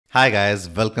Hi guys,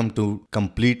 welcome to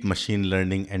Complete Machine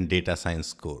Learning and Data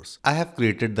Science course. I have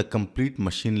created the Complete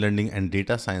Machine Learning and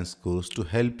Data Science course to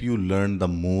help you learn the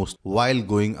most while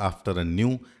going after a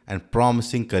new and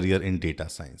promising career in data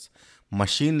science.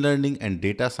 Machine learning and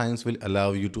data science will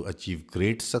allow you to achieve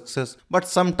great success, but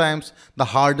sometimes the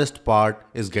hardest part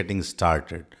is getting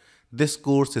started. This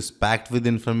course is packed with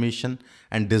information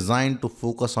and designed to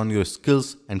focus on your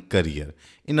skills and career.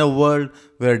 In a world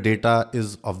where data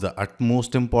is of the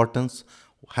utmost importance,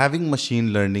 having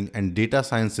machine learning and data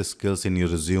science skills in your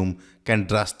resume can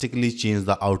drastically change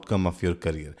the outcome of your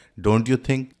career. Don't you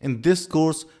think? In this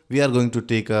course, we are going to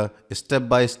take a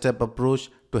step-by-step approach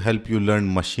to help you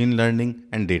learn machine learning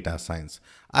and data science.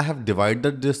 I have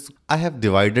divided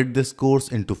this course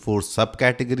into four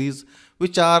subcategories,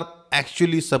 which are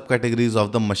actually subcategories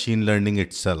of the machine learning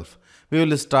itself. We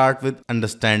will start with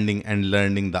understanding and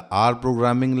learning the R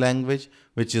programming language,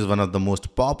 which is one of the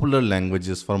most popular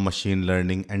languages for machine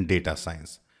learning and data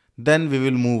science. Then we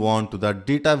will move on to the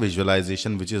data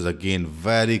visualization, which is again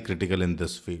very critical in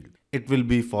this field. It will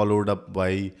be followed up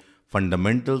by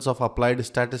fundamentals of applied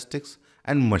statistics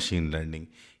and machine learning.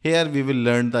 Here we will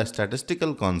learn the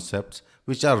statistical concepts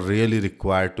which are really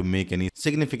required to make any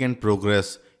significant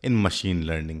progress in machine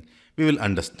learning. We will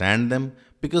understand them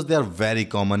because they are very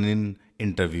common in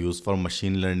interviews for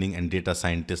machine learning and data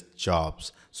scientist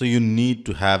jobs. So you need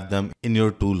to have them in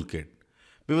your toolkit.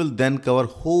 We will then cover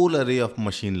whole array of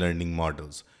machine learning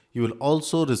models. You will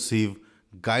also receive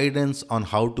guidance on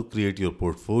how to create your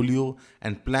portfolio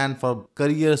and plan for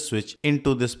career switch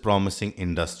into this promising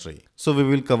industry. So we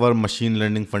will cover machine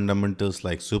learning fundamentals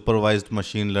like supervised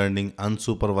machine learning,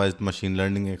 unsupervised machine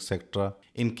learning, etc.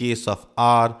 In case of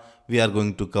R, we are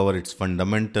going to cover its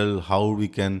fundamental, how we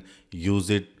can use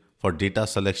it for data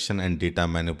selection and data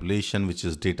manipulation, which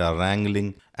is data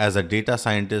wrangling. As a data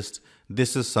scientist,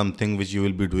 this is something which you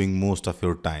will be doing most of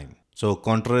your time. So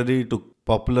contrary to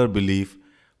popular belief,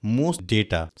 most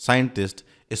data scientists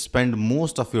spend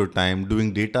most of your time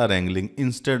doing data wrangling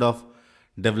instead of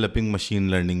developing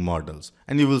machine learning models,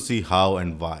 and you will see how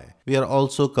and why. We are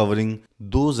also covering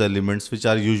those elements which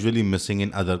are usually missing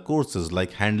in other courses,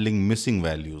 like handling missing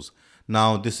values.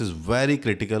 Now this is very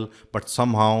critical, but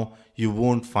somehow you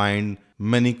won't find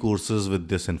many courses with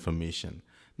this information.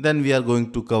 Then we are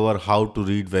going to cover how to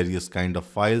read various kind of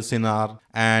files in R,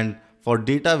 and for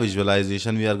data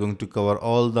visualization we are going to cover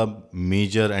all the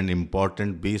major and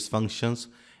important base functions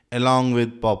along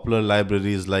with popular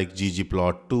libraries like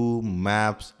ggplot2,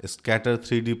 maps, scatter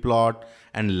 3D plot,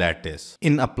 and lattice.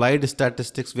 In applied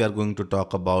statistics, we are going to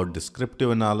talk about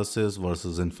descriptive analysis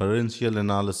versus inferential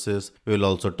analysis. We will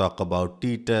also talk about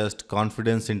t-test,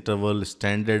 confidence interval,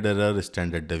 standard error,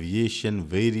 standard deviation,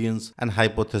 variance, and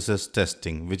hypothesis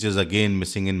testing, which is again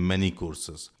missing in many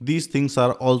courses. These things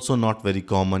are also not very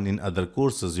common in other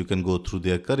courses. You can go through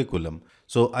their curriculum.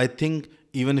 So I think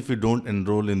even if you don't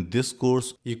enroll in this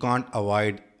course, you can't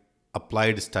avoid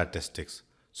applied statistics.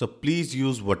 So please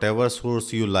use whatever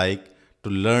source you like to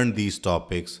learn these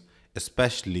topics,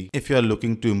 especially if you are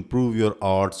looking to improve your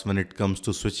odds when it comes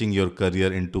to switching your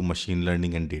career into machine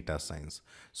learning and data science.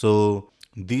 So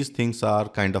these things are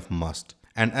kind of must.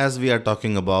 And as we are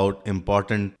talking about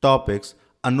important topics,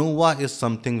 ANOVA is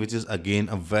something which is again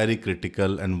a very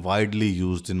critical and widely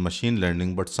used in machine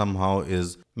learning, but somehow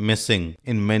is missing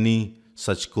in many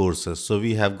such courses. So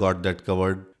we have got that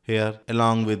covered here,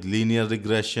 along with linear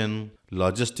regression,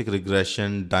 logistic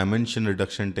regression, dimension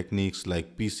reduction techniques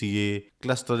like PCA,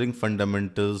 clustering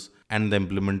fundamentals, and the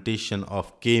implementation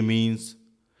of K-means.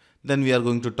 Then we are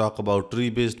going to talk about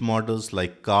tree-based models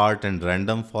like CART and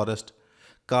random forest.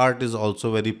 CART is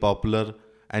also very popular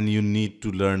and you need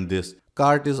to learn this.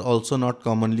 CART is also not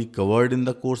commonly covered in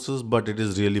the courses, but it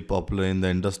is really popular in the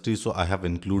industry, so I have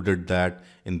included that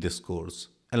in this course,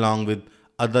 along with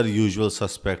other usual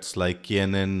suspects like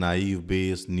KNN, naive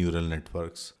Bayes, neural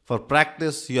networks. For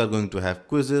practice, you are going to have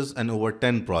quizzes and over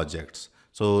 10 projects.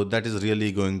 So that is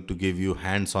really going to give you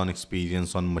hands-on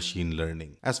experience on machine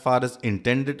learning. As far as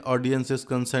intended audience is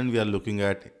concerned, we are looking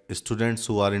at students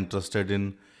who are interested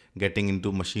in getting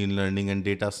into machine learning and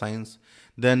data science.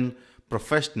 Then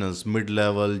professionals,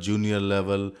 mid-level, junior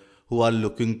level, who are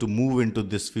looking to move into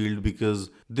this field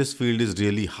because this field is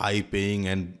really high paying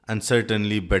and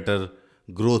certainly better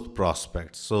growth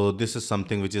prospects. So this is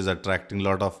something which is attracting a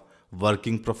lot of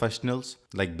working professionals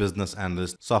like business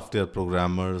analysts, software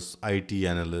programmers, IT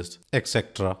analysts,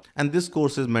 etc. And this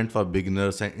course is meant for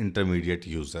beginners and intermediate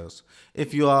users.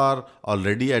 If you are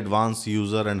already advanced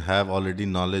user and have already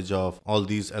knowledge of all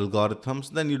these algorithms,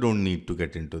 then you don't need to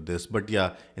get into this. But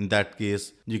yeah, in that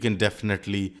case, you can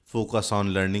definitely focus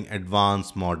on learning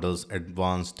advanced models,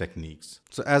 advanced techniques.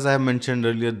 So as I have mentioned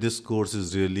earlier, this course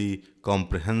is really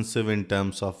comprehensive in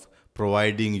terms of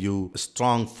providing you a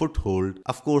strong foothold.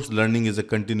 Of course, learning is a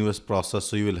continuous process,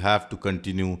 so you will have to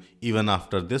continue even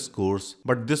after this course,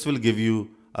 but this will give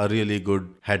you a really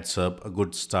good heads up, a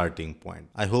good starting point.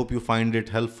 I hope you find it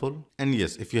helpful. And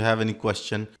yes, if you have any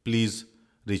question, please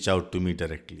reach out to me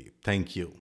directly. Thank you.